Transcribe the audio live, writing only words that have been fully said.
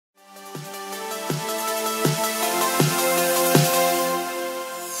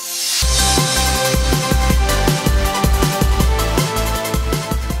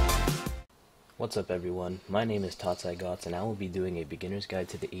What's up everyone, my name is TotsIGots and I will be doing a beginner's guide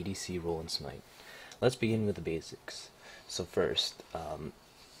to the ADC role in Smite. Let's begin with the basics. So first,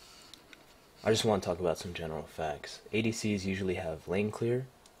 I just want to talk about some general facts. ADCs usually have lane clear,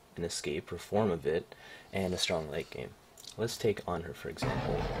 an escape or form of it, and a strong late game. Let's take Anhur for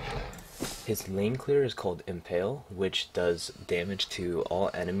example. His lane clear is called Impale, which does damage to all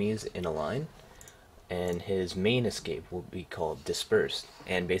enemies in a line. And his main escape will be called Dispersed,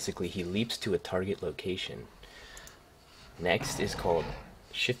 and basically he leaps to a target location. Next is called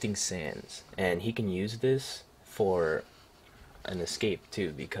Shifting Sands, and he can use this for an escape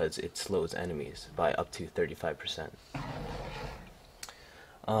too because it slows enemies by up to 35%.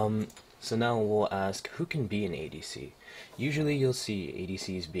 So now we'll ask who can be an ADC. Usually you'll see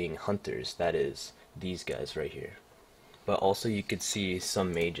ADCs being hunters, that is these guys right here. But also you could see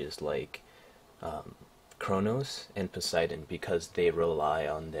some mages like Kronos and Poseidon because they rely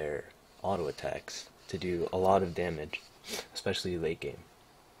on their auto attacks to do a lot of damage, especially late game.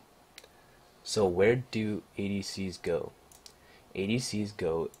 So where do ADCs go? ADCs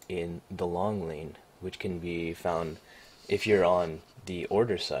go in the long lane, which can be found if you're on the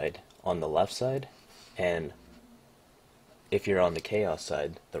order side, on the left side, and if you're on the chaos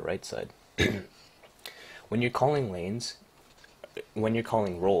side, the right side. When you're calling lanes, when you're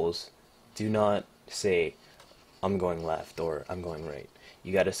calling roles, do not say I'm going left or I'm going right.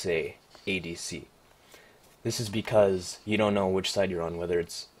 You gotta say ADC. This is because you don't know which side you're on, whether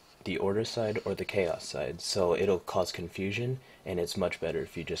it's the order side or the chaos side, so it'll cause confusion, and it's much better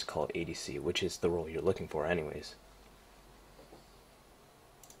if you just call ADC, which is the role you're looking for anyways.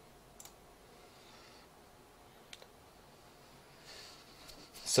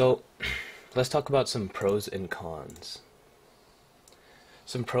 So let's talk about some pros and cons.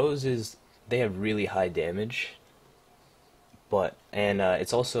 Some pros is they have really high damage, and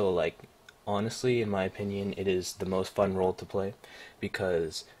it's also, like, honestly in my opinion, it is the most fun role to play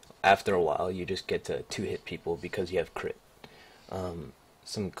because after a while you just get to two-hit people because you have crit.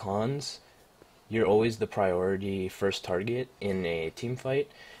 Some cons: you're always the priority first target in a team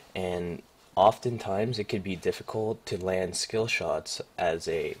fight, and oftentimes it could be difficult to land skill shots as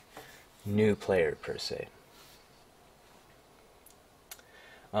a new player per se.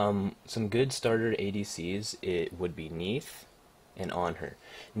 Some good starter ADCs, it would be Neith and Anhur.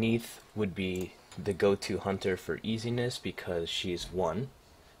 Neith would be the go-to hunter for easiness because she's 1,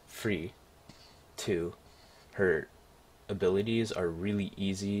 free, 2, her abilities are really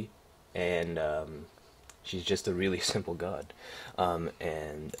easy, and she's just a really simple god.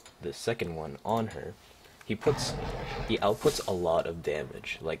 And the second one, Anhur, he outputs a lot of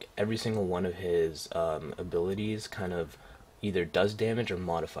damage. Like every single one of his abilities kind of either does damage or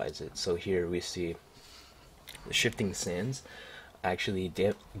modifies it. So here we see the Shifting Sands actually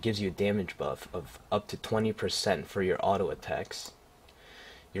gives you a damage buff of up to 20% for your auto attacks.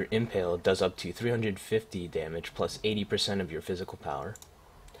 Your Impale does up to 350 damage plus 80% of your physical power,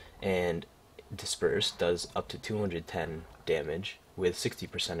 and Disperse does up to 210 damage with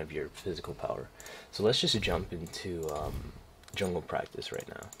 60% of your physical power. So let's just jump into jungle practice right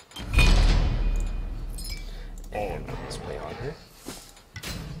now. And let's play Anhur.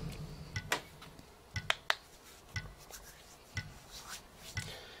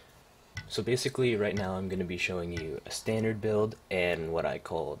 So basically right now I'm going to be showing you a standard build and what I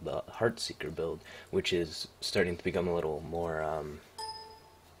call the Heartseeker build, which is starting to become a little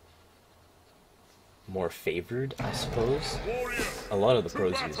more favored, I suppose. A lot of the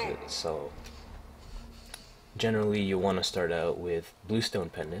pros use it, so generally you want to start out with Bluestone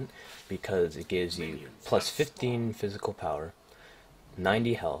Pendant because it gives you plus 15 physical power,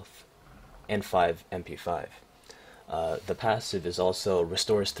 90 health, and 5 MP5. The passive is also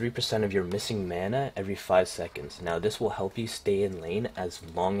restores 3% of your missing mana every 5 seconds. Now this will help you stay in lane as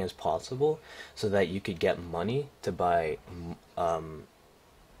long as possible so that you could get money to buy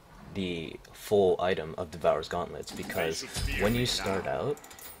the full item of Devour's Gauntlets, because when you start out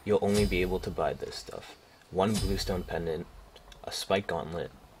you'll only be able to buy this stuff: 1 Bluestone Pendant, a Spike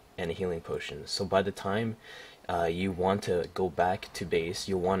Gauntlet, and a healing potion. So by the time you want to go back to base,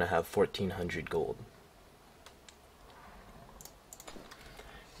 you'll want to have 1400 gold.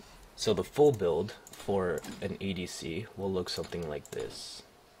 So the full build for an ADC will look something like this.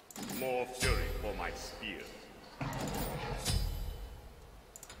 More fury for my spear.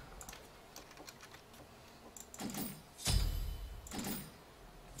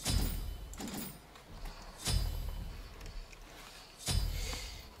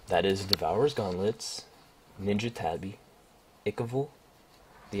 That is Devour's Gauntlets, Ninja Tabby, Ikavul,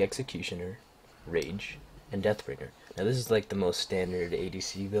 the Executioner, Rage, and Deathbringer. Now this is like the most standard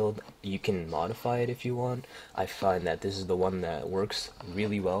ADC build. You can modify it if you want. I find that this is the one that works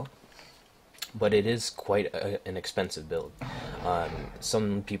really well, but it is quite an expensive build.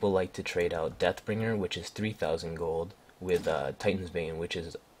 Some people like to trade out Deathbringer, which is 3,000 gold, with Titan's Bane, which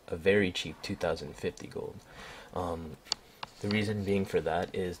is a very cheap 2,050 gold. The reason being for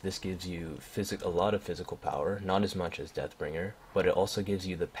that is this gives you a lot of physical power, not as much as Deathbringer, but it also gives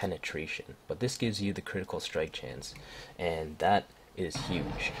you the penetration. But this gives you the critical strike chance, and that is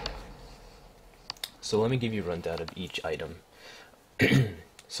huge. So let me give you a rundown of each item.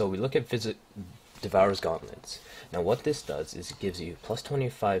 So we look at Devourer's Gauntlets. Now what this does is it gives you plus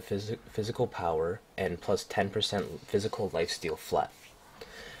 25 physical power and plus 10% physical lifesteal flat.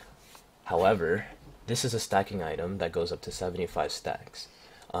 However, this is a stacking item that goes up to 75 stacks.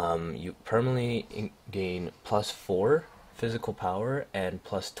 You permanently gain plus 4 physical power and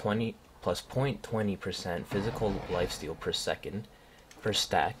plus 0.20% physical lifesteal per second per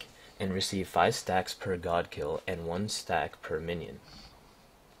stack, and receive 5 stacks per god kill and 1 stack per minion.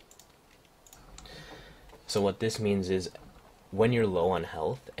 So what this means is when you're low on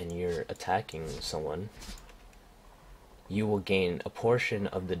health and you're attacking someone, you will gain a portion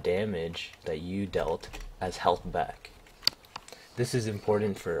of the damage that you dealt as health back. This is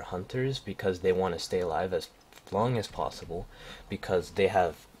important for hunters because they want to stay alive as long as possible, because they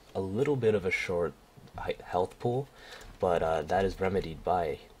have a little bit of a short health pool, but that is remedied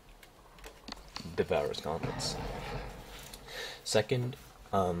by Devourer's Gauntlets. Second,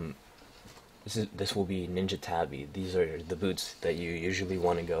 this will be Ninja Tabi. These are the boots that you usually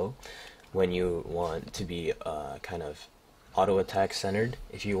want to go when you want to be kind of auto attack centered.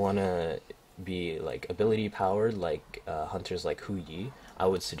 If you want to be like ability powered, like hunters like Hu Yi, I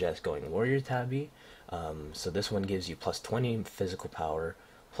would suggest going Warrior Tabi. So this one gives you plus 20 physical power,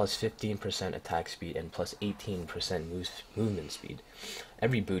 plus 15% attack speed, and plus 18% movement speed.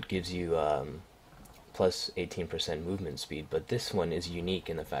 Every boot gives you plus 18% movement speed, but this one is unique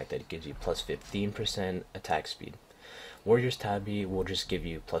in the fact that it gives you plus 15% attack speed. Warrior's Tabi will just give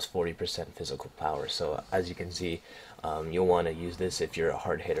you plus 40% physical power, so as you can see, you'll want to use this if you're a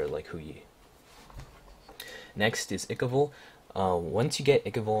hard hitter like Hu Yi. Next is Ikavul. Once you get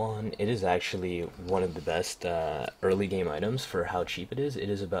Ikavul on, it is actually one of the best early game items for how cheap it is. It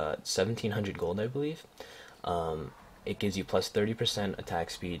is about 1,700 gold, I believe. It gives you plus 30% attack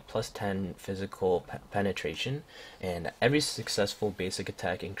speed, plus 10 physical penetration, and every successful basic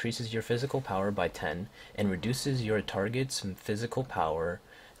attack increases your physical power by 10 and reduces your target's physical power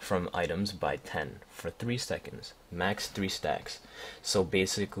from items by 10 for 3 seconds, max 3 stacks. So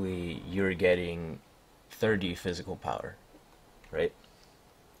basically you're getting 30 physical power, right?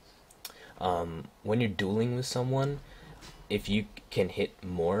 When you're dueling with someone, if you can hit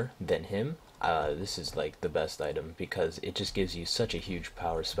more than him, this is like the best item because it just gives you such a huge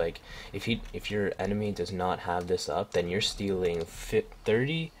power spike. If your enemy does not have this up, then you're stealing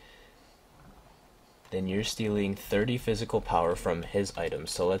 30 physical power from his items.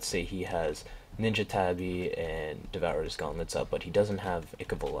 So let's say he has Ninja Tabi and Devourer's Gauntlets up, but he doesn't have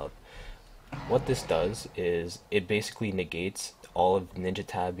Ikavul up. What this does is it basically negates all of Ninja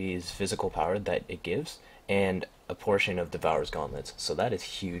Tabi's physical power that it gives, and a portion of Devourer's Gauntlets. So that is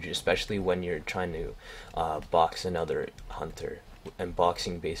huge, especially when you're trying to box another hunter. And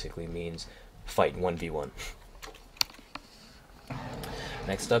boxing basically means fight 1v1.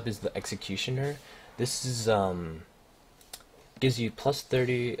 Next up is the Executioner. This is gives you plus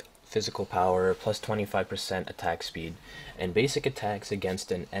 30 physical power, plus 25% attack speed, and basic attacks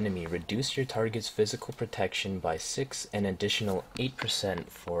against an enemy reduce your target's physical protection by 6 and additional 8%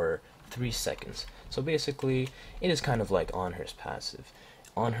 for 3 seconds. So basically, it is kind of like Onher's passive.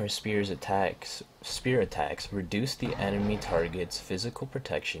 Onher's spear attacks reduce the enemy target's physical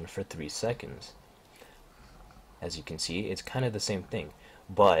protection for 3 seconds. As you can see, it's kind of the same thing,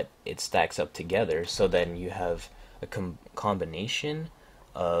 but it stacks up together, so then you have a combination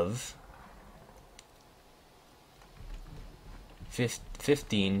of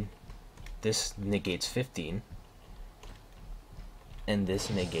 15, this negates 15, and this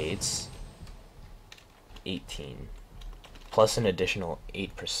negates 18, plus an additional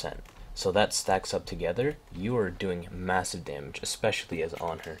 8%. So that stacks up together. You are doing massive damage, especially as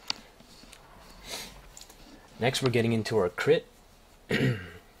on her. Next, we're getting into our crit.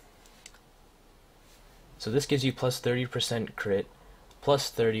 So this gives you plus 30% crit, plus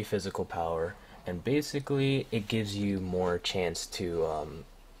 30 physical power, and basically it gives you more chance to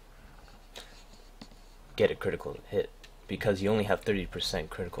get a critical hit, because you only have 30%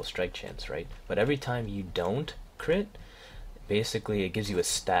 critical strike chance, right? But every time you don't crit, basically it gives you a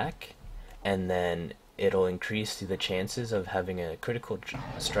stack, and then it'll increase the chances of having a critical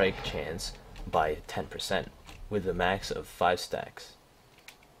strike chance by 10% with a max of 5 stacks.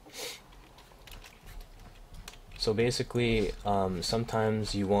 So basically,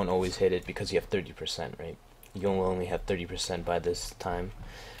 sometimes you won't always hit it because you have 30%, right? You'll only have 30% by this time,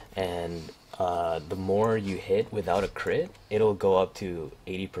 and the more you hit without a crit, it'll go up to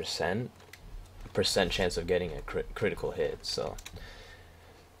 80% chance of getting a critical hit. So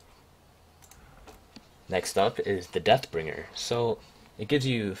next up is the Deathbringer. So it gives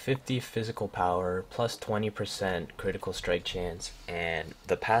you 50 physical power plus 20% critical strike chance, and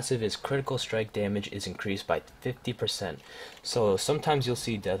the passive is critical strike damage is increased by 50%. So sometimes you'll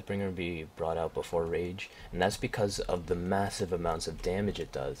see Deathbringer be brought out before Rage, and that's because of the massive amounts of damage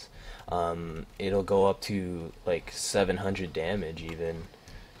it does. It'll go up to like 700 damage even.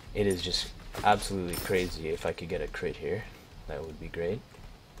 It is just absolutely crazy. If I could get a crit here, that would be great.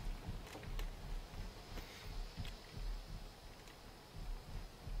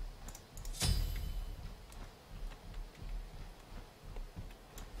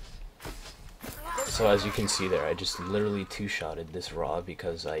 So as you can see there, I just literally two-shotted this Raw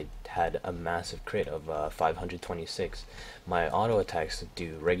because I had a massive crit of 526. My auto attacks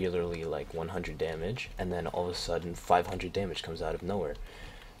do regularly like 100 damage, and then all of a sudden 500 damage comes out of nowhere.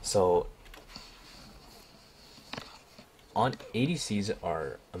 So on ADCs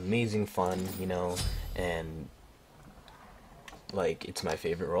are amazing fun, you know, and like it's my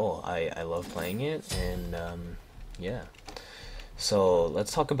favorite role. I love playing it, and yeah. So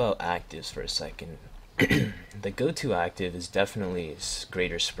let's talk about actives for a second. The go-to active is definitely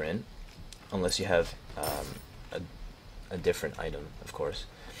greater sprint, unless you have a different item, of course.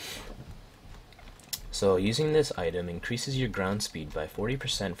 So using this item increases your ground speed by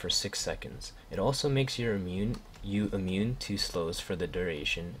 40% for 6 seconds. It also makes you immune to slows for the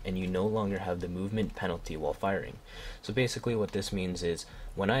duration, and you no longer have the movement penalty while firing. So basically what this means is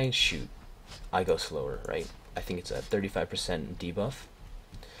when I shoot, I go slower, right? I think it's a 35% debuff.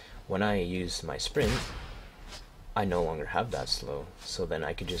 When I use my sprint, I no longer have that slow, so then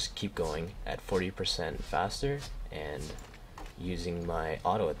I could just keep going at 40% faster and using my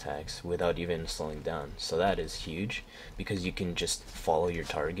auto attacks without even slowing down. So that is huge because you can just follow your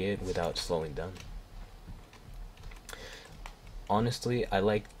target without slowing down. Honestly, I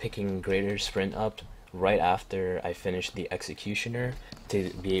like picking greater sprint up right after I finish the executioner to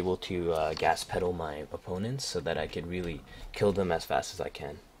be able to gas pedal my opponents so that I could really kill them as fast as I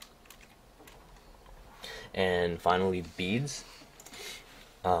can. And finally, beads.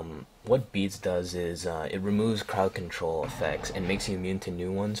 What beads does is it removes crowd control effects and makes you immune to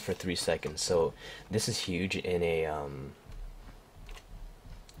new ones for 3 seconds. So this is huge in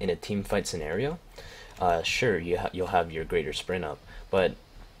a team fight scenario. Sure, you'll have your greater sprint up, but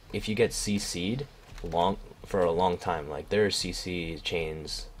if you get CC'd for a long time, like there are CC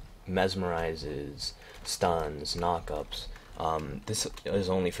chains, mesmerizes, stuns, knockups, this is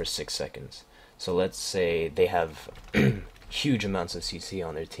only for 6 seconds. So let's say they have huge amounts of CC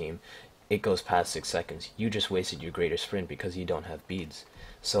on their team, it goes past 6 seconds, you just wasted your greater sprint because you don't have beads.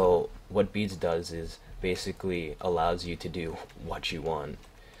 So what beads does is basically allows you to do what you want.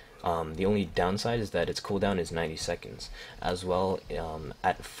 The only downside is that its cooldown is 90 seconds. As well,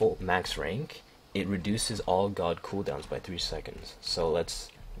 at full max rank, it reduces all god cooldowns by 3 seconds. So let's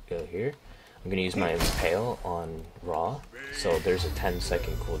go here. I'm going to use my Impale on Raw. So there's a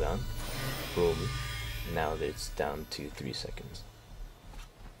 10-second cooldown. Boom. Now it's down to 3 seconds.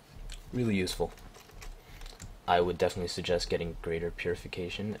 Really useful. I would definitely suggest getting greater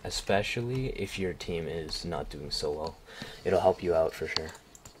purification, especially if your team is not doing so well. It'll help you out for sure.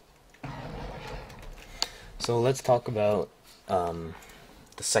 So let's talk about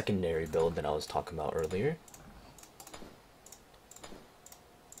the secondary build that I was talking about earlier.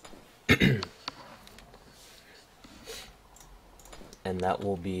 And that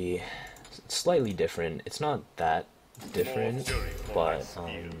will be slightly different. It's not that different, but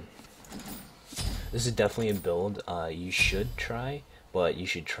this is definitely a build you should try, but you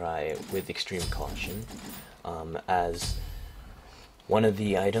should try with extreme caution, as one of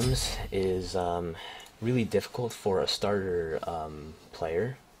the items is really difficult for a starter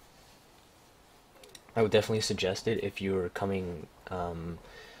player. I would definitely suggest it if you're coming to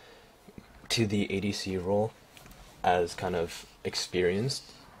the ADC role as kind of experienced,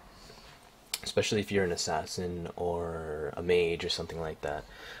 especially if you're an assassin or a mage or something like that,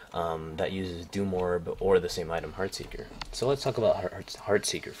 that uses Doom Orb or the same item, Heartseeker. So let's talk about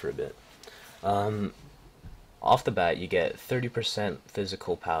Heartseeker for a bit. Off the bat, you get 30%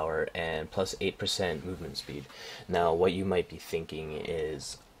 physical power and plus 8% movement speed. Now, what you might be thinking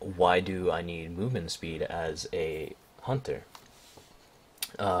is, why do I need movement speed as a hunter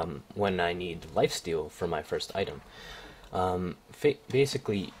when I need lifesteal for my first item?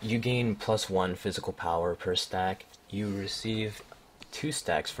 Basically, you gain +1 physical power per stack. You receive 2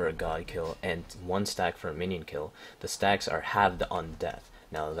 stacks for a god kill and 1 stack for a minion kill. The stacks are halved on death.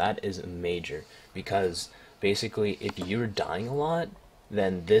 Now that is major, because basically if you're dying a lot,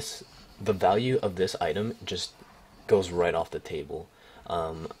 then the value of this item just goes right off the table.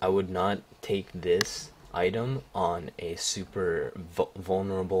 I would not take this item on a super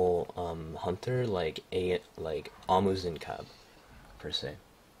vulnerable hunter like Amuzinkab per se.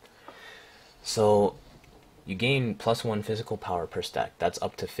 So you gain +1 physical power per stack. That's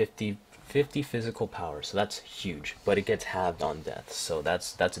up to 50 physical power, so that's huge. But it gets halved on death, so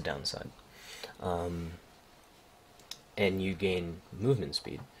that's a downside. And you gain movement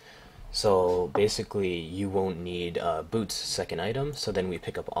speed. So basically, you won't need Boots' second item. So then we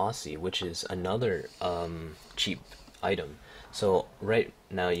pick up Aussie, which is another cheap item. So right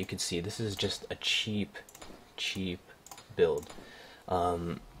now you can see this is just a cheap build.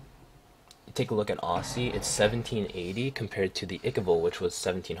 Take a look at Aussie. It's 1780 compared to the Ikavol, which was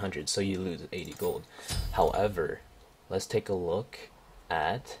 1700. So you lose 80 gold. However, let's take a look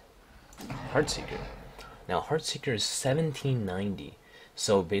at Heartseeker. Now Heartseeker is 1790.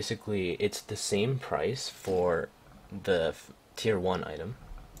 So basically, it's the same price for the tier 1 item.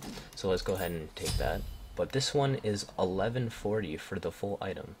 So let's go ahead and take that. But this one is 1140 for the full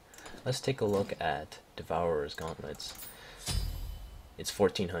item. Let's take a look at Devourer's Gauntlets. It's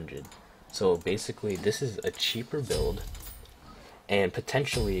 1400. So basically, this is a cheaper build and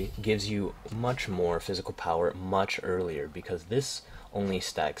potentially gives you much more physical power much earlier, because this only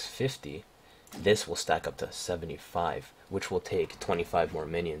stacks 50. This will stack up to 75, which will take 25 more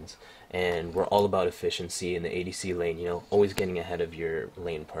minions. And we're all about efficiency in the ADC lane, you know, always getting ahead of your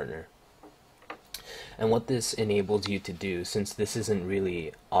lane partner. And what this enables you to do, since this isn't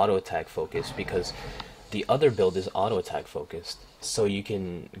really auto attack focused, because the other build is auto attack focused, so you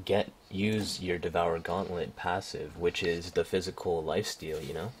can use your Devour Gauntlet passive, which is the physical lifesteal,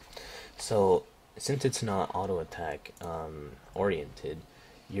 you know. So since it's not auto attack oriented,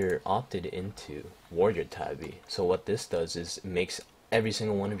 you're opted into Warrior Tabby. So what this does is makes every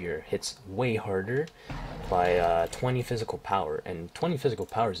single one of your hits way harder by 20 physical power, and 20 physical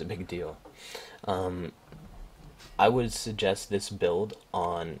power is a big deal. I would suggest this build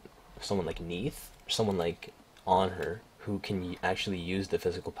on someone like Neith, someone like on her, who can actually use the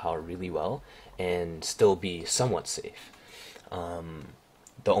physical power really well and still be somewhat safe.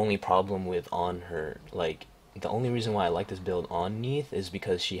 The only problem with on her, like, the only reason why I like this build on Neith is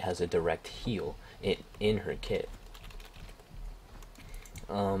because she has a direct heal in her kit.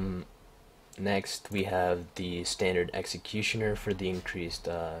 Next we have the standard Executioner for the increased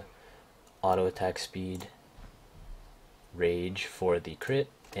auto attack speed, Rage for the crit,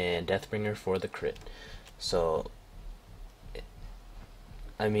 and Deathbringer for the crit. So,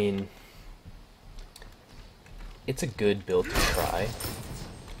 I mean, it's a good build to try.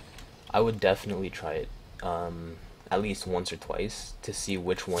 I would definitely try it at least once or twice to see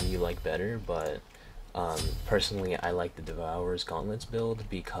which one you like better, but personally I like the Devourer's Gauntlets build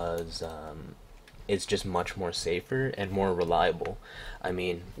because it's just much more safer and more reliable. I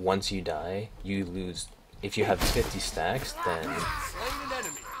mean, once you die, you lose. If you have 50 stacks, then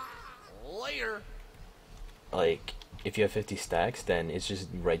like, if you have 50 stacks, then it's just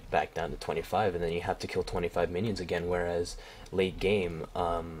right back down to 25, and then you have to kill 25 minions again, whereas late game,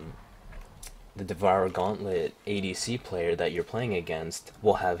 the Devour Gauntlet ADC player that you're playing against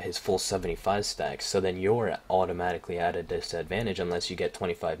will have his full 75 stacks, so then you're automatically at a disadvantage unless you get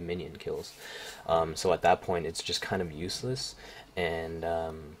 25 minion kills. So at that point, it's just kind of useless, and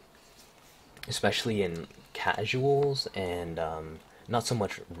especially in casuals and not so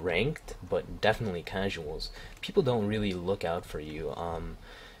much ranked, but definitely casuals, people don't really look out for you.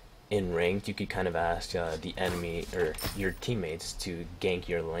 In ranked, you could kind of ask the enemy or your teammates to gank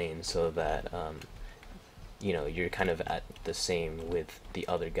your lane so that you know, you're kind of at the same with the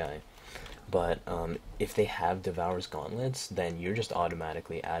other guy. But if they have Devourer's Gauntlets, then you're just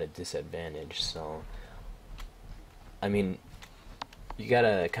automatically at a disadvantage. So I mean, you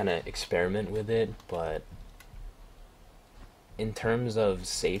gotta kind of experiment with it, but in terms of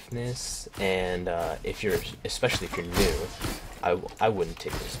safeness and especially if you're new, I wouldn't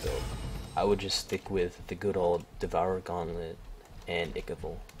take this build. I would just stick with the good old Devourer Gauntlet and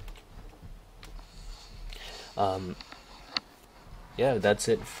Ikavol. Yeah, that's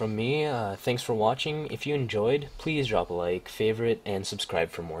it from me. Thanks for watching. If you enjoyed, please drop a like, favorite, and subscribe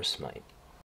for more Smite.